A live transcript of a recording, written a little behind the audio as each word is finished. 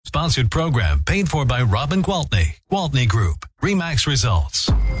Sponsored program paid for by Robin Gwaltney, Gwaltney Group, RE/MAX Results.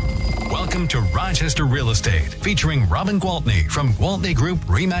 Welcome to Rochester Real Estate, featuring Robin Gwaltney from Gwaltney Group,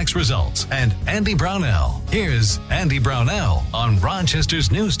 RE/MAX Results, and Andy Brownell. Here's Andy Brownell on Rochester's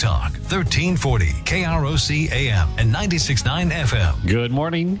News Talk, 1340 KROC AM and 96.9 FM. Good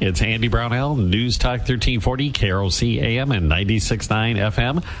morning. It's Andy Brownell, News Talk 1340 KROC AM and 96.9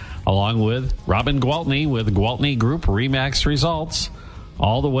 FM, along with Robin Gwaltney with Gwaltney Group, RE/MAX Results,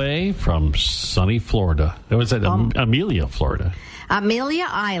 all the way from sunny Florida. It was at Amelia, Florida. Amelia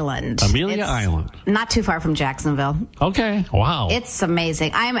Island. Island. Not too far from Jacksonville. Okay. Wow. It's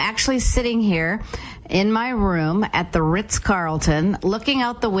amazing. I am actually sitting here in my room at the Ritz-Carlton, looking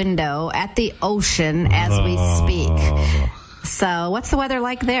out the window at the ocean as we speak. So what's the weather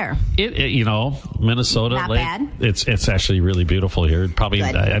like there? Minnesota. Not bad. It's actually really beautiful here. Probably,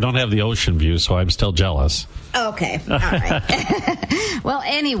 Good. I don't have the ocean view, so I'm still jealous. Okay. All right. Well,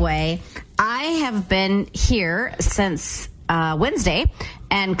 anyway, I have been here since Wednesday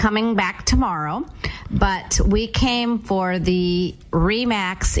and coming back tomorrow, but we came for the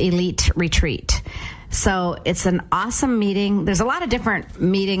RE/MAX Elite Retreat. So it's an awesome meeting. There's a lot of different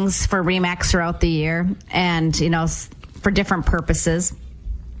meetings for RE/MAX throughout the year, and for different purposes.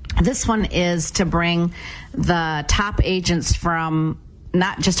 This one is to bring the top agents from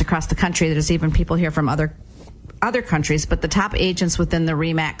not just across the country. There's even people here from other countries, but the top agents within the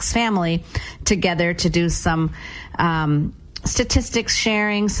RE/MAX family together to do some statistics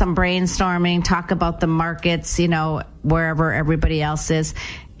sharing, some brainstorming, talk about the markets, wherever everybody else is.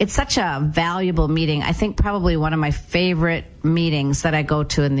 It's such a valuable meeting. I think probably one of my favorite meetings that I go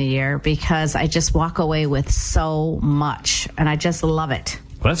to in the year, because I just walk away with so much, and I just love it.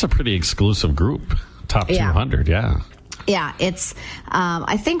 Well, that's a pretty exclusive group. Top 200, yeah. Yeah, it's.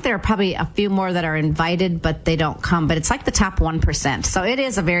 I think there are probably a few more that are invited, but they don't come. But it's like the top 1%. So it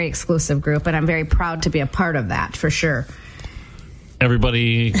is a very exclusive group, and I'm very proud to be a part of that, for sure.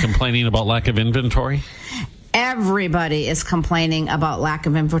 Everybody complaining about lack of inventory? Everybody is complaining about lack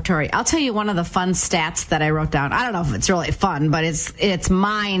of inventory. I'll tell you one of the fun stats that I wrote down. I don't know if it's really fun, but it's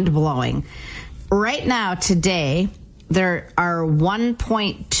mind-blowing. Right now, today, there are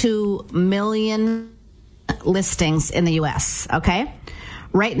 1.2 million listings in the U.S., okay?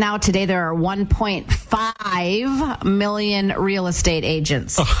 Right now, today, there are 1.5 million real estate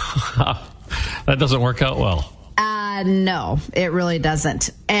agents. That doesn't work out well. No, it really doesn't.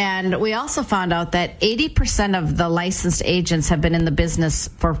 And we also found out that 80% of the licensed agents have been in the business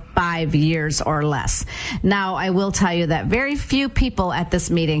for 5 years or less. Now, I will tell you that very few people at this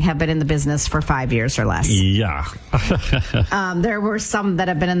meeting have been in the business for 5 years or less. Yeah. There were some that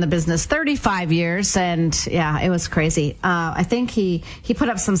have been in the business 35 years, and yeah, it was crazy. I think he put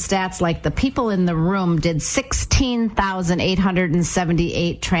up some stats like the people in the room did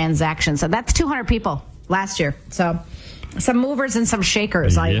 16,878 transactions. So that's 200 people last year. So some movers and some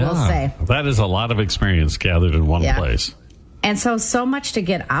shakers, I will say. That is a lot of experience gathered in one place. And so much to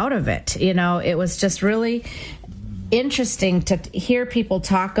get out of it. It was just really interesting to hear people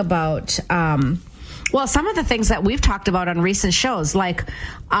talk about, some of the things that we've talked about on recent shows, like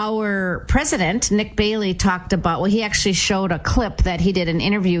our president, Nick Bailey, talked about, he actually showed a clip that he did an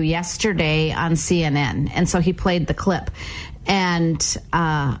interview yesterday on CNN. And so he played the clip.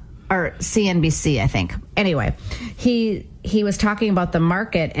 Or CNBC, I think. Anyway, he was talking about the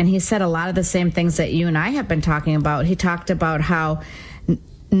market, and he said a lot of the same things that you and I have been talking about. He talked about how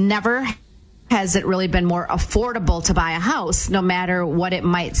never has it really been more affordable to buy a house, no matter what it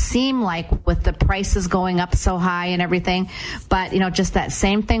might seem like with the prices going up so high and everything. But, just that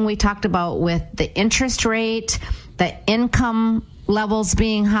same thing we talked about with the interest rate, the income levels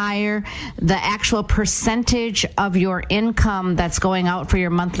being higher, the actual percentage of your income that's going out for your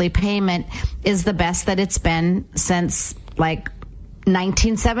monthly payment is the best that it's been since like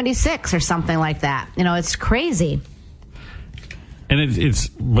 1976 or something like that. It's crazy. And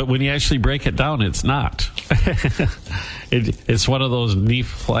but when you actually break it down, it's not. It's one of those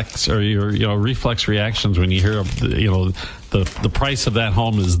reflex reactions when you hear the price of that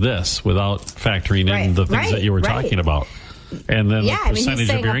home is this, without factoring in the things that you were talking about. And then the percentage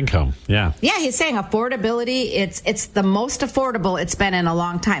of your income. Yeah. Yeah, he's saying affordability, it's the most affordable it's been in a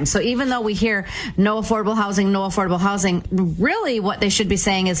long time. So even though we hear no affordable housing, really what they should be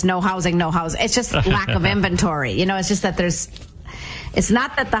saying is no housing. It's just lack of inventory. It's just that it's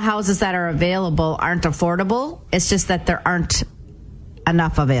not that the houses that are available aren't affordable. It's just that there aren't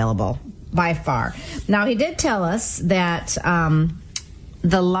enough available by far. Now, he did tell us that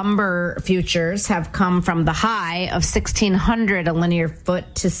the lumber futures have come from the high of $1,600 a linear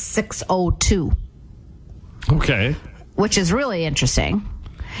foot to $602. Okay. Which is really interesting.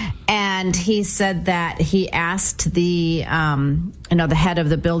 And he said that he asked the head of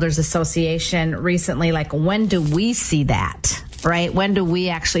the Builders Association recently, like, when do we see that, right? When do we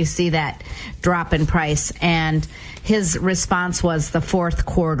actually see that drop in price? And his response was the fourth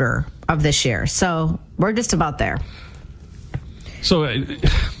quarter of this year. So we're just about there. So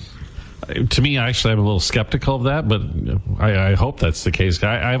to me, actually, I'm a little skeptical of that, but I hope that's the case.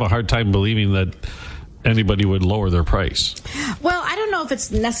 I have a hard time believing that anybody would lower their price. Well, I don't know if it's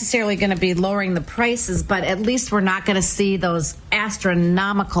necessarily going to be lowering the prices, but at least we're not going to see those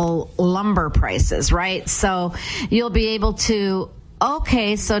astronomical lumber prices, right? So you'll be able to,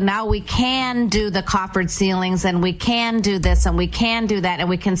 okay, so now we can do the coffered ceilings and we can do this and we can do that and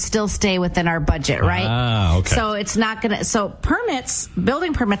we can still stay within our budget, right? Ah, okay. So it's not going to, so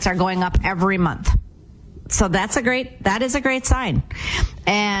building permits are going up every month. So that is a great sign.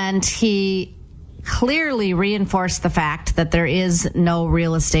 And he clearly reinforced the fact that there is no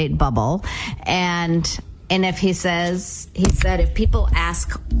real estate bubble. And if he said, if people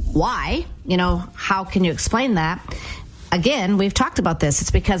ask why, how can you explain that? Again, we've talked about this. It's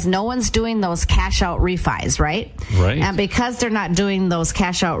because no one's doing those cash out refis, right? Right. And because they're not doing those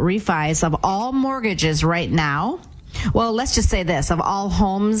cash out refis of all mortgages right now, well, let's just say this, of all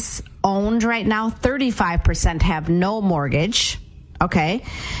homes owned right now, 35% have no mortgage. Okay,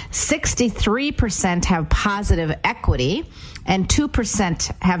 63% have positive equity and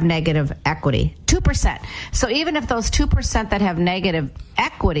 2% have negative equity. 2%. So even if those 2% that have negative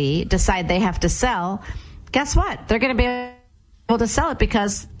equity decide they have to sell, guess what? They're going to be able to sell it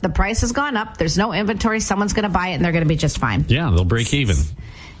because the price has gone up. There's no inventory. Someone's going to buy it and they're going to be just fine. Yeah, they'll break even.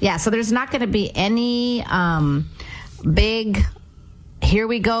 Yeah, so there's not going to be any big, here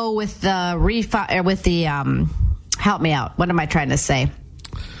we go with the help me out. What am I trying to say?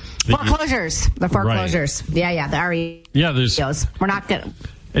 Foreclosures. The foreclosures. Right. Yeah, the REOs. Yeah, we're not going to.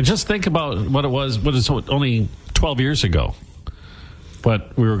 And just think about what it was, only 12 years ago.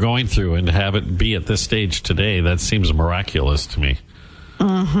 What we were going through, and to have it be at this stage today, that seems miraculous to me.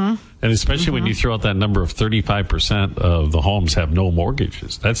 Mm-hmm. And especially when you throw out that number of 35% of the homes have no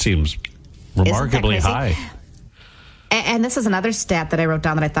mortgages. That seems remarkably high. And this is another stat that I wrote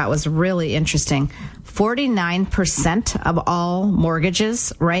down that I thought was really interesting. 49% of all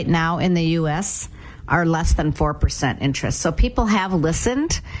mortgages right now in the U.S. are less than 4% interest. So people have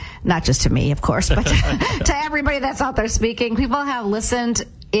listened, not just to me, of course, but to everybody that's out there speaking. People have listened.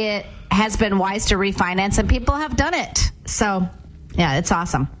 It has been wise to refinance, and people have done it. So, yeah, it's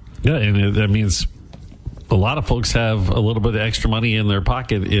awesome. Yeah, and that means a lot of folks have a little bit of extra money in their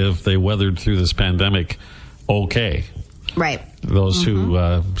pocket if they weathered through this pandemic okay. Right. Those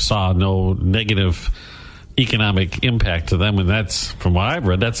who saw no negative economic impact to them, and that's, from what I've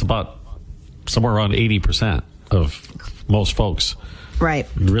read, that's about somewhere around 80% of most folks. Right.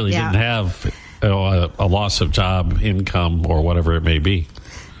 Really didn't have a loss of job, income, or whatever it may be.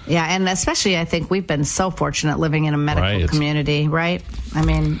 Yeah, and especially I think we've been so fortunate living in a medical community, right? I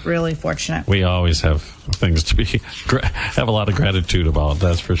mean, really fortunate. We always have things to have a lot of gratitude about,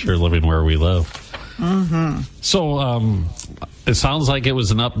 that's for sure, living where we live. Mm-hmm. So it sounds like it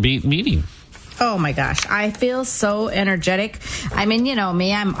was an upbeat meeting. Oh my gosh, I feel so energetic. I mean, you know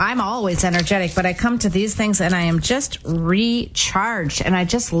me, I'm always energetic, but I come to these things and I am just recharged, and I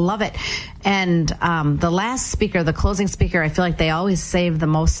just love it. And the last speaker, the closing speaker, I feel like they always save the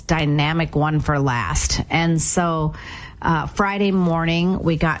most dynamic one for last. And so Friday morning,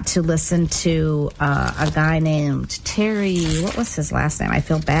 we got to listen to a guy named Terry. What was his last name? I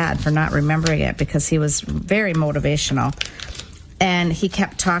feel bad for not remembering it because he was very motivational. And he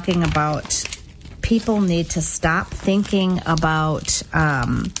kept talking about people need to stop thinking about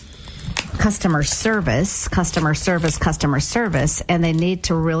customer service, and they need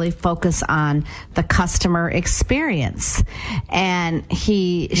to really focus on the customer experience. And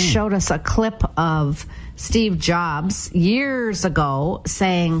he showed us a clip of Steve Jobs years ago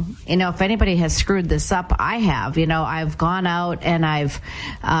saying, you know, if anybody has screwed this up, I have. You know, I've gone out and I've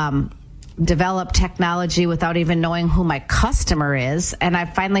developed technology without even knowing who my customer is, and I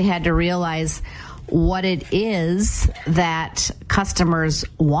finally had to realize what it is that customers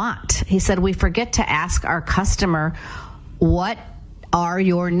want. He said, we forget to ask our customer, what are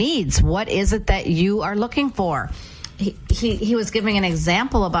your needs? What is it that you are looking for? He was giving an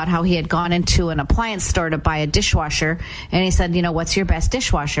example about how he had gone into an appliance store to buy a dishwasher, and he said, you know, what's your best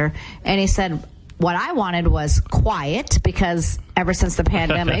dishwasher? And he said, what I wanted was quiet, because ever since the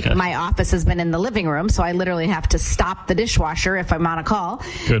pandemic, my office has been in the living room, so I literally have to stop the dishwasher if I'm on a call.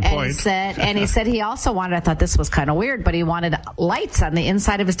 Good point. He said he also wanted, I thought this was kind of weird, but he wanted lights on the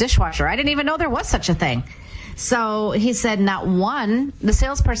inside of his dishwasher. I didn't even know there was such a thing. So he said the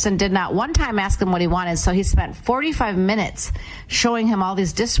salesperson did not one time ask him what he wanted. So he spent 45 minutes showing him all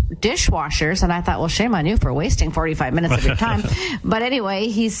these dishwashers. And I thought, well, shame on you for wasting 45 minutes of your time. But anyway,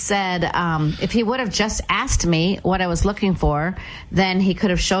 he said, if he would have just asked me what I was looking for, then he could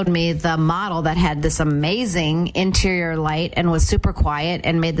have showed me the model that had this amazing interior light and was super quiet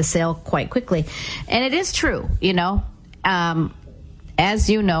and made the sale quite quickly. And it is true, as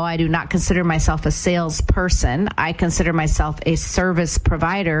you know, I do not consider myself a salesperson. I consider myself a service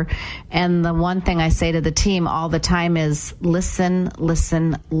provider. And the one thing I say to the team all the time is listen,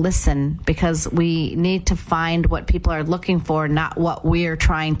 listen, listen, because we need to find what people are looking for, not what we're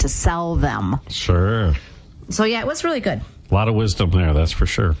trying to sell them. Sure. So, yeah, it was really good. A lot of wisdom there, that's for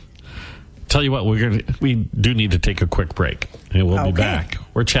sure. Tell you what, we do need to take a quick break, and we'll be back.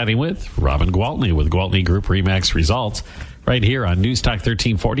 We're chatting with Robin Gwaltney with Gwaltney Group RE/MAX Results right here on News Talk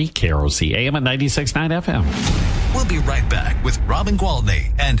 1340 KROC AM at 96.9 FM. We'll be right back with Robin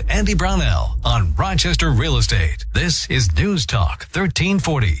Gwaltney and Andy Brownell on Rochester Real Estate. This is News Talk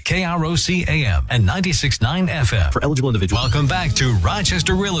 1340 KROC AM and 96.9 FM. For eligible individuals. Welcome back to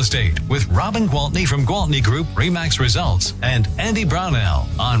Rochester Real Estate with Robin Gwaltney from Gwaltney Group RE/MAX Results and Andy Brownell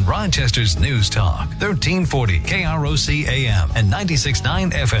on Rochester's News Talk 1340 KROC AM and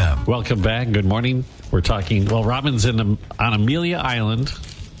 96.9 FM. Welcome back. Good morning. We're talking, Robin's on Amelia Island.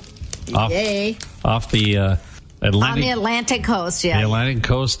 Off the Atlantic. On the Atlantic coast, yeah. The Atlantic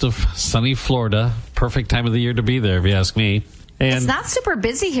coast of sunny Florida. Perfect time of the year to be there, if you ask me. And it's not super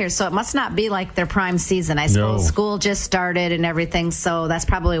busy here, so it must not be like their prime season. I suppose school just started and everything, so that's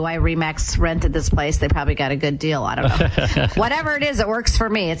probably why RE/MAX rented this place. They probably got a good deal. I don't know. Whatever it is, it works for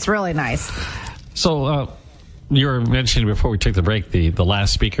me. It's really nice. So, you were mentioning before we took the break, the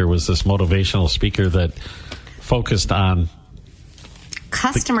last speaker was this motivational speaker that focused on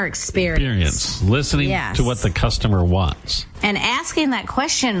customer experience. Listening to what the customer wants. And asking that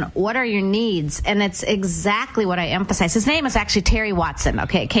question, what are your needs? And it's exactly what I emphasize. His name is actually Terry Watson.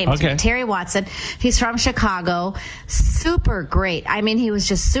 Okay, it came to me. Terry Watson. He's from Chicago. Super great. I mean, he was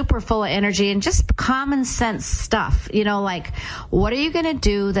just super full of energy and just common sense stuff. Like, what are you going to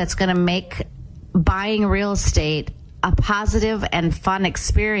do that's going to make buying real estate a positive and fun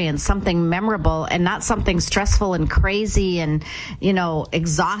experience, something memorable and not something stressful and crazy and,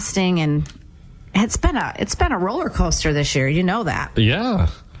 exhausting. And it's been a roller coaster this year. You know that. Yeah.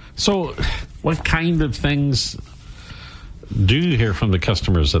 So what kind of things do you hear from the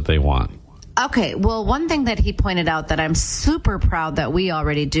customers that they want? Okay, well, one thing that he pointed out that I'm super proud that we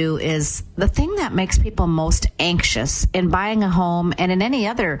already do is the thing that makes people most anxious in buying a home and in any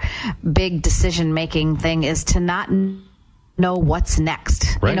other big decision-making thing is to not know what's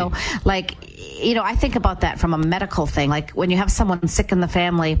next. Right. I think about that from a medical thing. Like when you have someone sick in the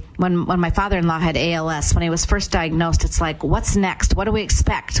family, when my father-in-law had ALS, when he was first diagnosed, it's like, what's next? What do we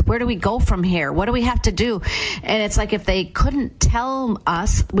expect? Where do we go from here? What do we have to do? And it's like if they couldn't tell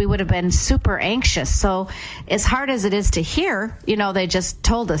us, we would have been super anxious. So as hard as it is to hear, they just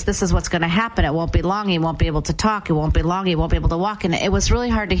told us this is what's going to happen. It won't be long. He won't be able to talk. It won't be long. He won't be able to walk. And it was really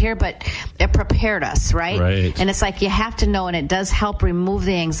hard to hear, but it prepared us, right? Right. And it's like you have to know, and it does help remove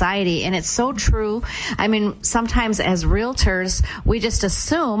the anxiety. And it's so true. I mean, sometimes as realtors, we just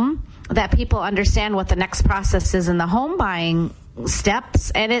assume that people understand what the next process is in the home buying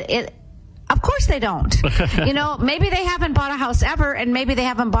steps, and it of course they don't. Maybe they haven't bought a house ever, and maybe they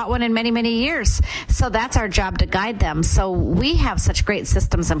haven't bought one in many, many years. So that's our job to guide them. So we have such great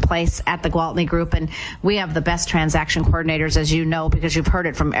systems in place at the Gwaltney Group, and we have the best transaction coordinators, as you know, because you've heard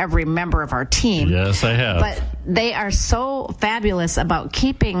it from every member of our team. Yes, I have. But they are so fabulous about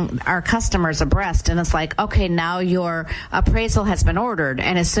keeping our customers abreast. And it's like, okay, now your appraisal has been ordered.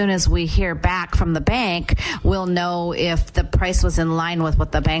 And as soon as we hear back from the bank, we'll know if the price was in line with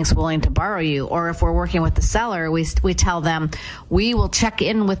what the bank's willing to borrow you. Or if we're working with the seller, we tell them we will check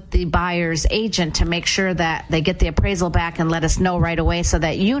in with the buyer's agent to make sure that they get the appraisal back and let us know right away so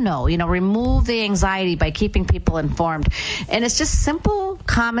that remove the anxiety by keeping people informed. And it's just simple,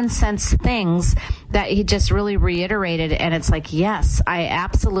 common sense things that he just really reiterated. And it's like, yes, I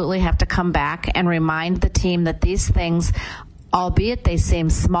absolutely have to come back and remind the team that these things, albeit they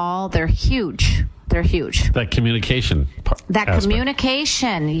seem small, they're huge. They're huge. That communication.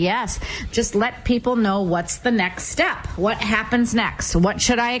 Communication, yes. Just let people know what's the next step. What happens next? What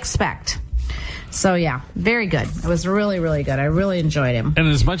should I expect? So, yeah, very good. It was really, really good. I really enjoyed him. And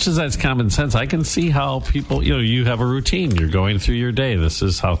as much as that's common sense, I can see how people, you have a routine. You're going through your day. This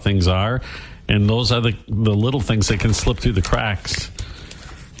is how things are. And those are the little things that can slip through the cracks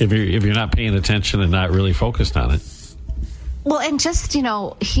if you're not paying attention and not really focused on it. Well, and just,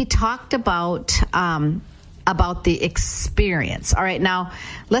 he talked about about the experience. All right, now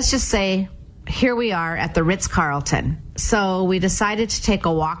let's just say here we are at the Ritz-Carlton. So we decided to take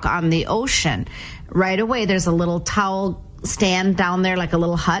a walk on the ocean. Right away, there's a little towel stand down there, like a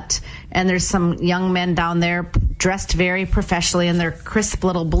little hut, and there's some young men down there dressed very professionally in their crisp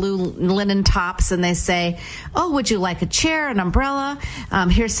little blue linen tops, and they say, oh, would you like a chair, an umbrella?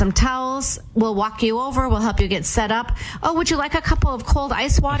 Here's some towels. We'll walk you over. We'll help you get set up. Oh, would you like a couple of cold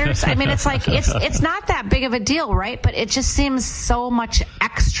ice waters? I mean, it's like, it's not that big of a deal, right? But it just seems so much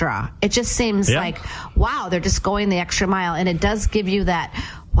extra. It just seems like, wow, they're just going the extra mile, and it does give you that,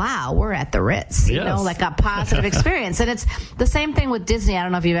 wow, we're at the Ritz, you know, like a positive experience. And it's the same thing with Disney. I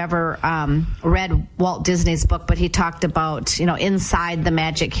don't know if you've ever read Walt Disney's book, but he talked about, you know, Inside the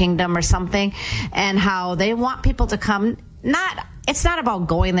Magic Kingdom or something, and how they want people to come. It's not about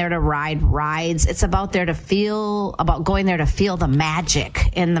going there to ride rides. It's about going there to feel the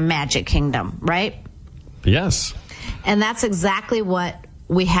magic in the Magic Kingdom, right? Yes. And that's exactly what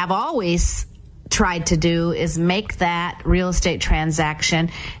we have always tried to do, is make that real estate transaction.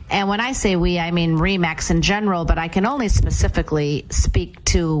 And when I say we, I mean RE/MAX in general, but I can only specifically speak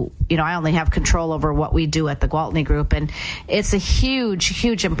to, you know, I only have control over what we do at the Gwaltney Group, and it's a huge,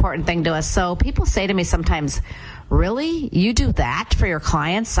 huge important thing to us. So people say to me sometimes, really? You do that for your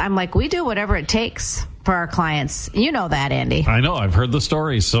clients? I'm like, we do whatever it takes for our clients. You know that, Andy. I know. I've heard the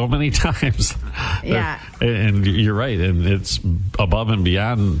story so many times. Yeah. And you're right. And it's above and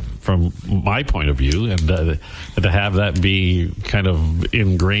beyond from my point of view. And to have that be kind of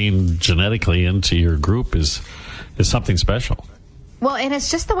ingrained genetically into your group is something special. Well, and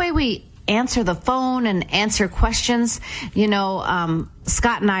it's just the way we answer the phone and answer questions. You know,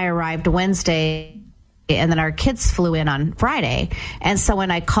 Scott and I arrived Wednesday, and then our kids flew in on Friday. And so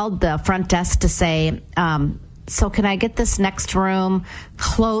when I called the front desk to say, so can I get this next room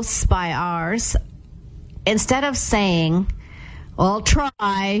close by ours? Instead of saying, well, I'll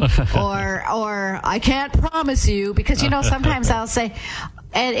try, or I can't promise you, because, you know, sometimes I'll say,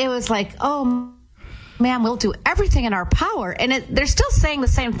 and it was like, oh, ma'am, we'll do everything in our power. And they're still saying the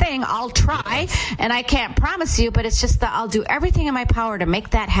same thing. I'll try, and I can't promise you, but it's just that I'll do everything in my power to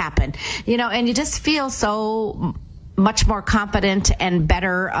make that happen. You know, and you just feel so much more confident and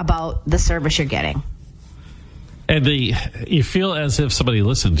better about the service you're getting. And you feel as if somebody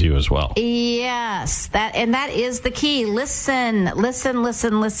listened to you as well. Yes, that is the key. Listen.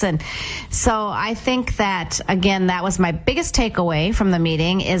 So I think that, again, that was my biggest takeaway from the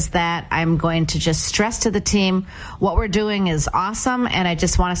meeting, is that I'm going to just stress to the team what we're doing is awesome, and I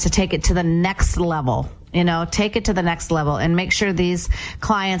just want us to take it to the next level. You know, take it to the next level and make sure these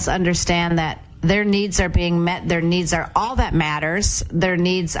clients understand that their needs are being met. Their needs are all that matters. Their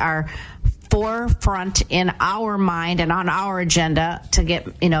needs are forefront in our mind and on our agenda to get,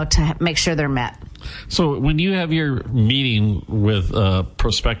 you know, to make sure they're met. So when you have your meeting with a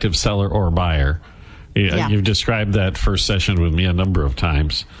prospective seller or buyer, you've described that first session with me a number of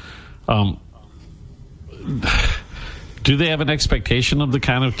times. Do they have an expectation of the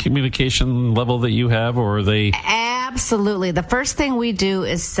kind of communication level that you have, or are they? Absolutely. The first thing we do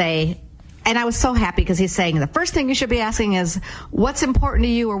is say, and I was so happy because he's saying the first thing you should be asking is, what's important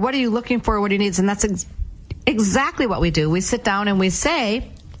to you, or what are you looking for, what do you need? And that's exactly what we do. We sit down and we say,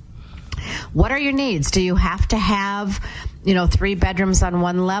 what are your needs? Do you have to have, 3 bedrooms on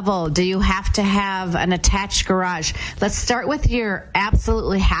one level? Do you have to have an attached garage? Let's start with your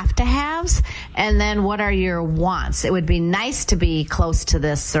absolutely have to haves, and then what are your wants? It would be nice to be close to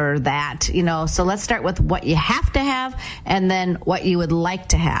this or that, so let's start with what you have to have and then what you would like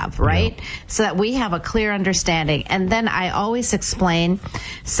to have, right? Yeah. So that we have a clear understanding. And then I always explain,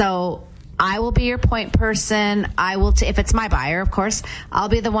 so I will be your point person. I will, if it's my buyer, of course, I'll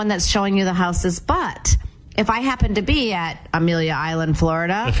be the one that's showing you the houses. But if I happen to be at Amelia Island,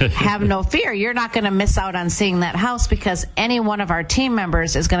 Florida, have no fear. You're not going to miss out on seeing that house, because any one of our team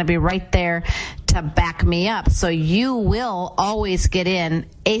members is going to be right there to back me up. So you will always get in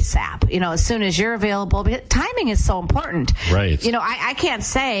ASAP, as soon as you're available. Because timing is so important. Right. I can't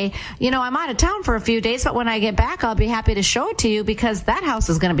say, I'm out of town for a few days, but when I get back, I'll be happy to show it to you, because that house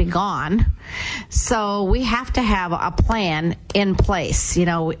is going to be gone. So we have to have a plan in place,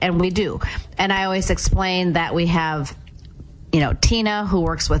 and we do. And I always explain that we have, Tina, who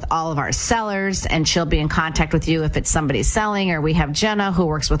works with all of our sellers, and she'll be in contact with you if it's somebody selling, or we have Jenna, who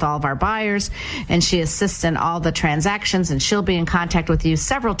works with all of our buyers, and she assists in all the transactions, and she'll be in contact with you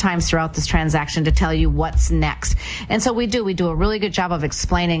several times throughout this transaction to tell you what's next. And so we do a really good job of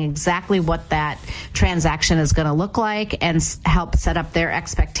explaining exactly what that transaction is going to look like and help set up their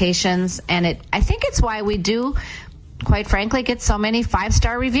expectations. And I think it's why we do quite frankly, get so many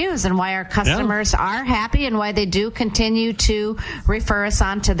 5-star reviews, and why our customers are happy, and why they do continue to refer us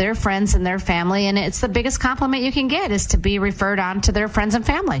on to their friends and their family. And it's the biggest compliment you can get, is to be referred on to their friends and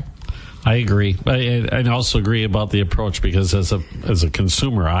family. I agree. I also agree about the approach, because as a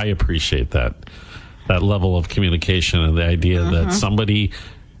consumer, I appreciate that level of communication and the idea that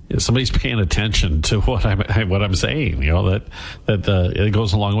somebody's paying attention to what I'm saying. That it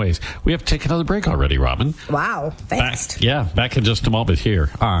goes a long ways. We have to take another break already, Robin. Wow, fast. Back in just a moment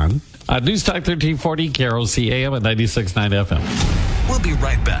here on News Talk 1340 KROC AM at 96.9 FM. We'll be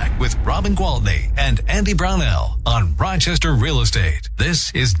right back with Robin Gwaltney and Andy Brownell on Rochester Real Estate.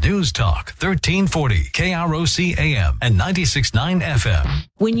 This is News Talk 1340 KROC AM and 96.9 FM.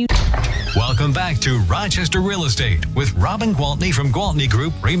 Welcome back to Rochester Real Estate with Robin Gwaltney from Gwaltney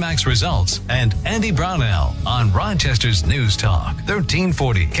Group RE/MAX Results and Andy Brownell on Rochester's News Talk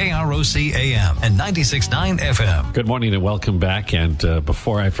 1340 KROC AM and 96.9 FM. Good morning and welcome back. And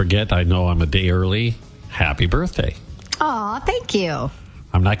before I forget, I know I'm a day early. Happy birthday. Oh, thank you.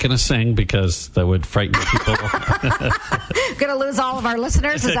 I'm not going to sing because that would frighten people. Going to lose all of our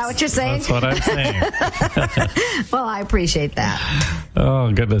listeners? Is that what you're saying? That's what I'm saying. Well, I appreciate that.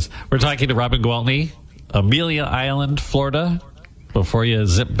 Oh, goodness. We're talking to Robin Gwaltney, Amelia Island, Florida, before you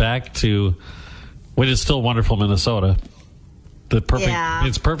zip back to what is still wonderful Minnesota.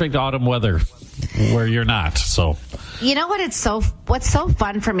 It's perfect autumn weather where you're not. So, you know what? What's so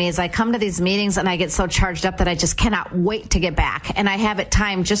fun for me is I come to these meetings and I get so charged up that I just cannot wait to get back. And I have it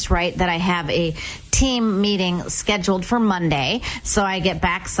timed just right that I have a team meeting scheduled for Monday. So I get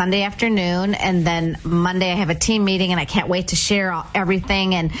back Sunday afternoon, and then Monday I have a team meeting, and I can't wait to share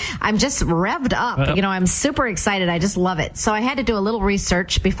everything. And I'm just revved up. I'm super excited. I just love it. So I had to do a little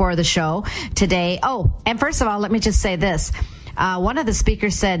research before the show today. Oh, and first of all, let me just say this. One of the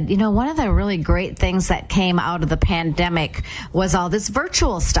speakers said, one of the really great things that came out of the pandemic was all this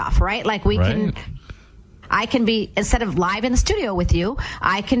virtual stuff, right? Like I can be, instead of live in the studio with you,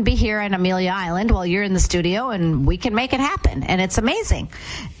 I can be here on Amelia Island while you're in the studio, and we can make it happen. And it's amazing.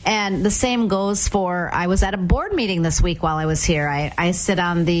 And the same goes I was at a board meeting this week while I was here. I sit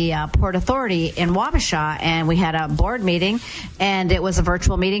on the Port Authority in Wabasha, and we had a board meeting, and it was a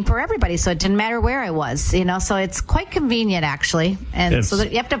virtual meeting for everybody. So it didn't matter where I was, so it's quite convenient, actually. And so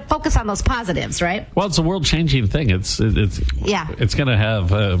that you have to focus on those positives, right? Well, it's a world-changing thing. It's going to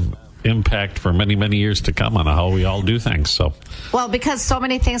have impact for many, many years to come on how we all do things. So, well, because so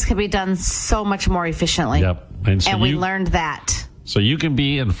many things can be done so much more efficiently. Yep. And we learned that. So you can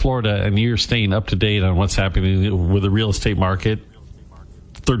be in Florida and you're staying up to date on what's happening with the real estate market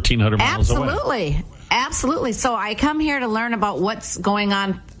 1,300 miles away. Absolutely. So I come here to learn about what's going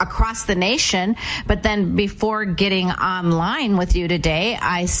on across the nation. But then before getting online with you today,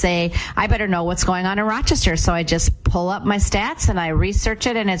 I say, I better know what's going on in Rochester. So I just pull up my stats and I research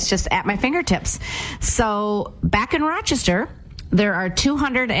it, and it's just at my fingertips. So back in Rochester, there are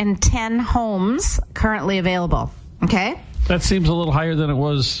 210 homes currently available. Okay. That seems a little higher than it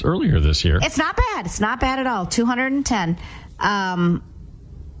was earlier this year. It's not bad. It's not bad at all. 210.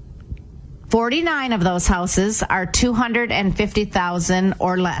 49 of those houses are 250,000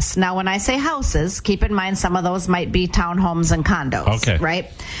 or less. Now, when I say houses, keep in mind some of those might be townhomes and condos, okay,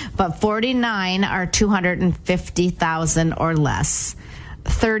 right? But 49 are 250,000 or less.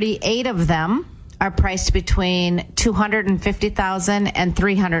 38 of them are priced between 250,000 and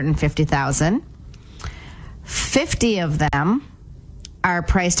 350,000. 50 of them are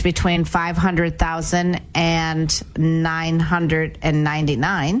priced between 500,000 and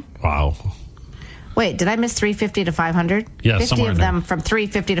 999. Wow. Wait, did I miss 350 to 500? Yeah, 50 of them from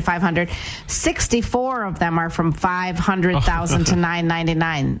 350 to 500. 64 of them are from 500,000 to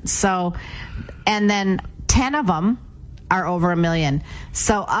 999. So, and then 10 of them are over $1 million.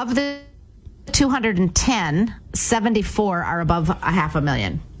 So of the 210, 74 are above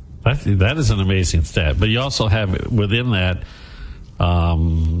 $500,000. That is an amazing stat. But you also have within that,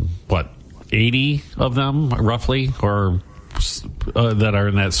 80 of them roughly, or that are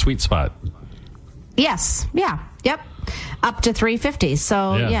in that sweet spot? Yes. Yeah. Yep. Up to 350.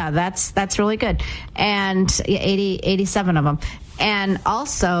 So yeah, that's really good. And 87 of them. And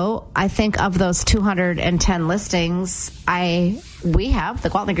also, I think of those 210 listings, the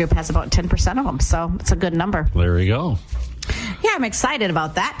Gwaltney Group has about 10% of them. So it's a good number. There we go. Yeah, I'm excited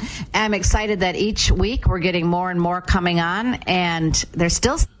about that. I'm excited that each week we're getting more and more coming on, and there's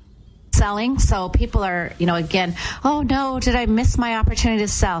still selling. So people are, again, oh no, did I miss my opportunity to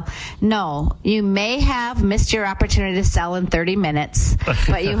sell? No, you may have missed your opportunity to sell in 30 minutes,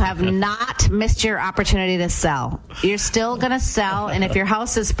 but you have not missed your opportunity to sell. You're still going to sell. And if your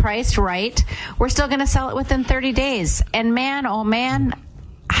house is priced right, we're still going to sell it within 30 days. And man, oh man,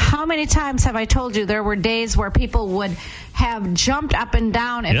 how many times have I told you there were days where people would have jumped up and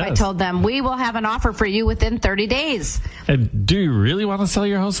down if I told them, we will have an offer for you within 30 days. And do you really want to sell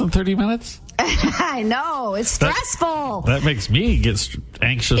your house in 30 minutes? I know. It's stressful. That makes me get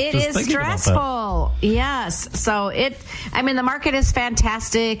anxious. It is stressful. Yes. So the market is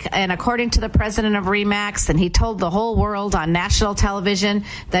fantastic. And according to the president of RE/MAX, and he told the whole world on national television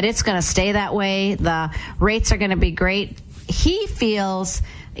that it's going to stay that way. The rates are going to be great. He feels,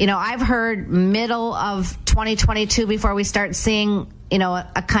 I've heard middle of 2022 before we start seeing,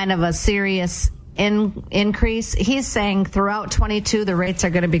 a kind of a serious increase. He's saying throughout 22 the rates are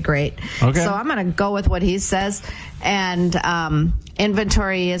going to be great. Okay. So I'm going to go with what he says. And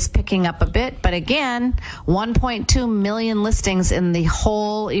inventory is picking up a bit, but again, 1.2 million listings in the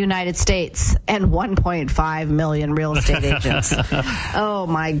whole United States and 1.5 million real estate agents. Oh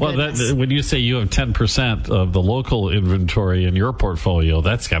my goodness. Well, when you say you have 10% of the local inventory in your portfolio,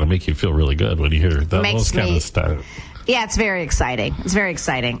 that's got to make you feel really good when you hear those kind of stuff. Yeah, it's very exciting. It's very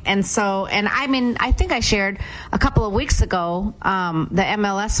exciting. And I think I shared a couple of weeks ago, the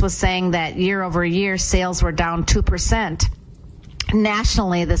MLS was saying that year over year sales were down 2%.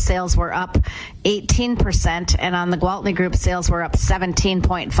 Nationally, the sales were up 18%, and on the Gwaltney Group, sales were up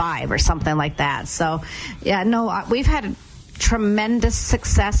 17.5 or something like that. So, we've had tremendous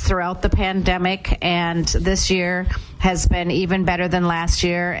success throughout the pandemic, and this year has been even better than last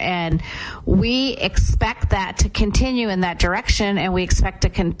year, and we expect that to continue in that direction, and we expect to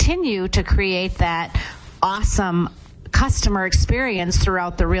continue to create that awesome customer experience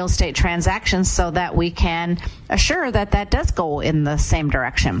throughout the real estate transactions so that we can assure that does go in the same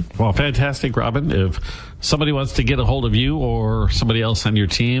direction. Well, fantastic, Robin. If somebody wants to get a hold of you or somebody else on your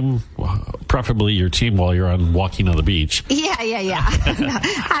team, preferably your team while you're walking on the beach. Yeah.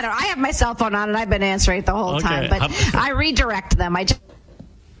 I have my cell phone on and I've been answering it the whole time, but I redirect them. I just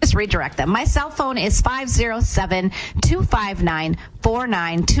redirect them. My cell phone is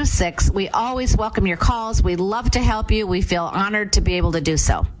 507-259-4926. We always welcome your calls. We love to help you. We feel honored to be able to do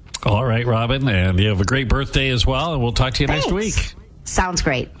so. All right, Robin, and you have a great birthday as well, and we'll talk to you next week. Sounds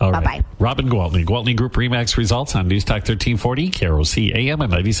great. All Bye-bye. Right. Robin Gwaltney, Gwaltney Group RE/MAX results on News Talk 1340, KROC AM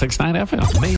and 96.9 FM.